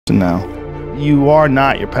now. You are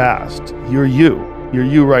not your past. You're you. You're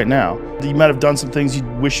you right now. You might have done some things you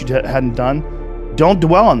wish you hadn't done. Don't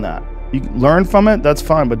dwell on that. You can learn from it, that's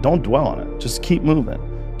fine, but don't dwell on it. Just keep moving.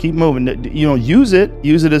 Keep moving. You know, use it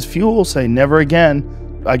as fuel. Say, never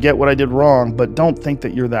again. I get what I did wrong, but don't think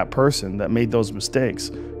that you're that person that made those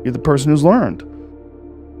mistakes. You're the person who's learned.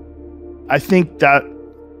 I think that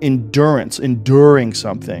endurance, enduring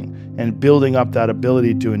something, and building up that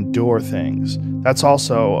ability to endure things, that's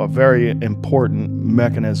also a very important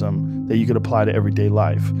mechanism that you could apply to everyday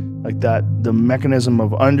life. Like that, the mechanism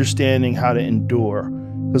of understanding how to endure.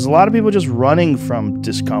 Because a lot of people are just running from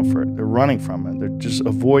discomfort. They're running from it. They're just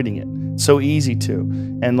avoiding it. It's so easy to.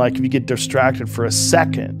 And like if you get distracted for a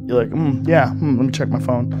second, you're like, let me check my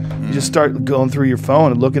phone. You just start going through your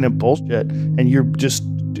phone and looking at bullshit, and you're just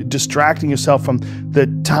distracting yourself from the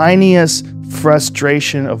tiniest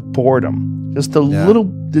frustration of boredom. Just the little,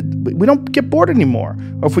 we don't get bored anymore.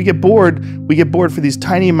 Or if we get bored for these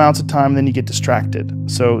tiny amounts of time, then you get distracted.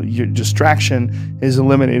 So your distraction is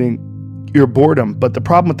eliminating your boredom. But the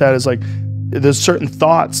problem with that is like, there's certain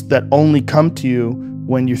thoughts that only come to you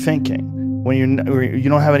when you're thinking, when you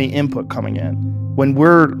don't have any input coming in. When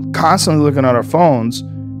we're constantly looking at our phones,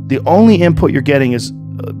 the only input you're getting is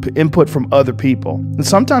input from other people. And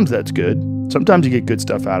sometimes that's good. Sometimes you get good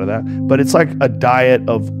stuff out of that. But it's like a diet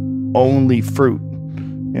of only fruit.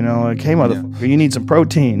 You know, like, hey, motherfucker, you need some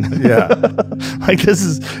protein. Yeah. Like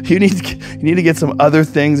you need to get some other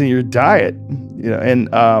things in your diet. You know, and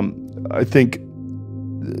I think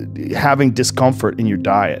having discomfort in your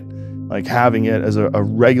diet, like having it as a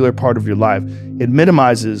regular part of your life, it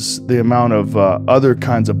minimizes the amount of other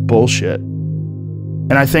kinds of bullshit.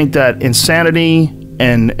 And I think that insanity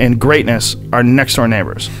and greatness are next door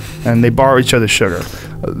neighbors, and they borrow each other's sugar.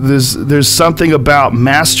 There's something about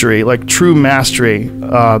mastery, like true mastery,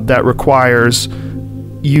 that requires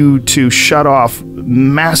you to shut off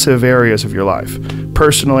massive areas of your life,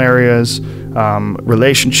 personal areas,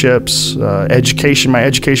 relationships, education. My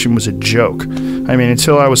education was a joke. I mean,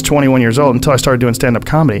 until I was 21 years old, until I started doing stand-up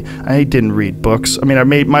comedy, I didn't read books. I mean, I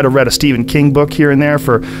might have read a Stephen King book here and there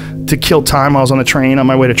to kill time while I was on the train on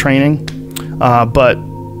my way to training, but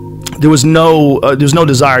there was no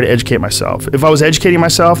desire to educate myself. If I was educating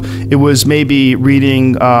myself, it was maybe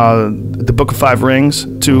reading the Book of Five Rings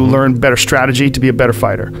to learn better strategy, to be a better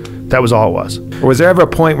fighter. That was all it was. Was there ever a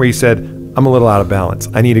point where you said, I'm a little out of balance,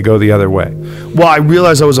 I need to go the other way? Well, I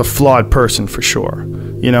realized I was a flawed person for sure.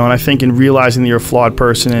 You know, and I think in realizing that you're a flawed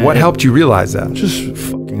person... What helped you realize that? Just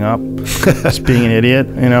fucking up. Just being an idiot.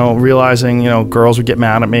 You know, realizing, you know, girls would get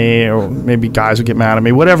mad at me, or maybe guys would get mad at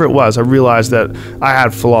me. Whatever it was, I realized that I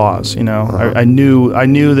had flaws, you know. I knew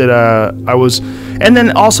that I was... And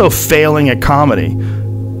then also failing at comedy.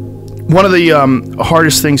 One of the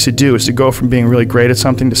hardest things to do is to go from being really great at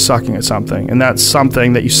something to sucking at something. And that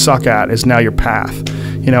something that you suck at is now your path.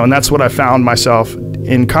 You know, and that's what I found myself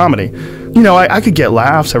in comedy. You know, I could get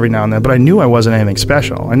laughs every now and then, but I knew I wasn't anything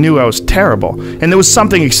special. I knew I was terrible. And there was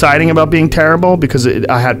something exciting about being terrible because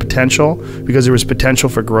I had potential, because there was potential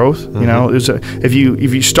for growth. You know, if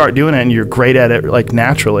you start doing it and you're great at it, like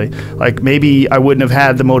naturally, like maybe I wouldn't have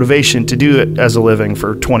had the motivation to do it as a living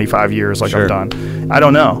for 25 years like I've done. I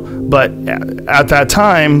don't know. But at that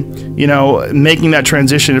time, you know, making that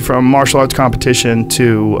transition from martial arts competition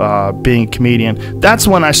to being a comedian, that's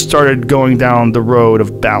when I started going down the road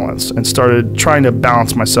of balance and started trying to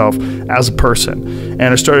balance myself as a person. And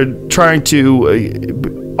I started trying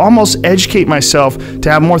to almost educate myself to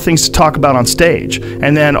have more things to talk about on stage.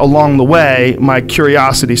 And then along the way, my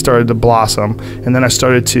curiosity started to blossom. And then I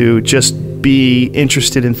started to just be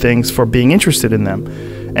interested in things for being interested in them.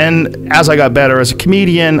 And as I got better as a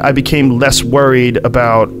comedian, I became less worried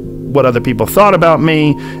about what other people thought about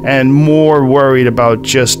me and more worried about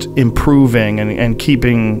just improving and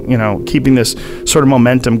keeping, you know, keeping this sort of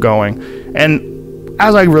momentum going. And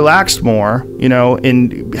as I relaxed more, you know,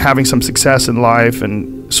 in having some success in life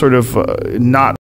and sort of not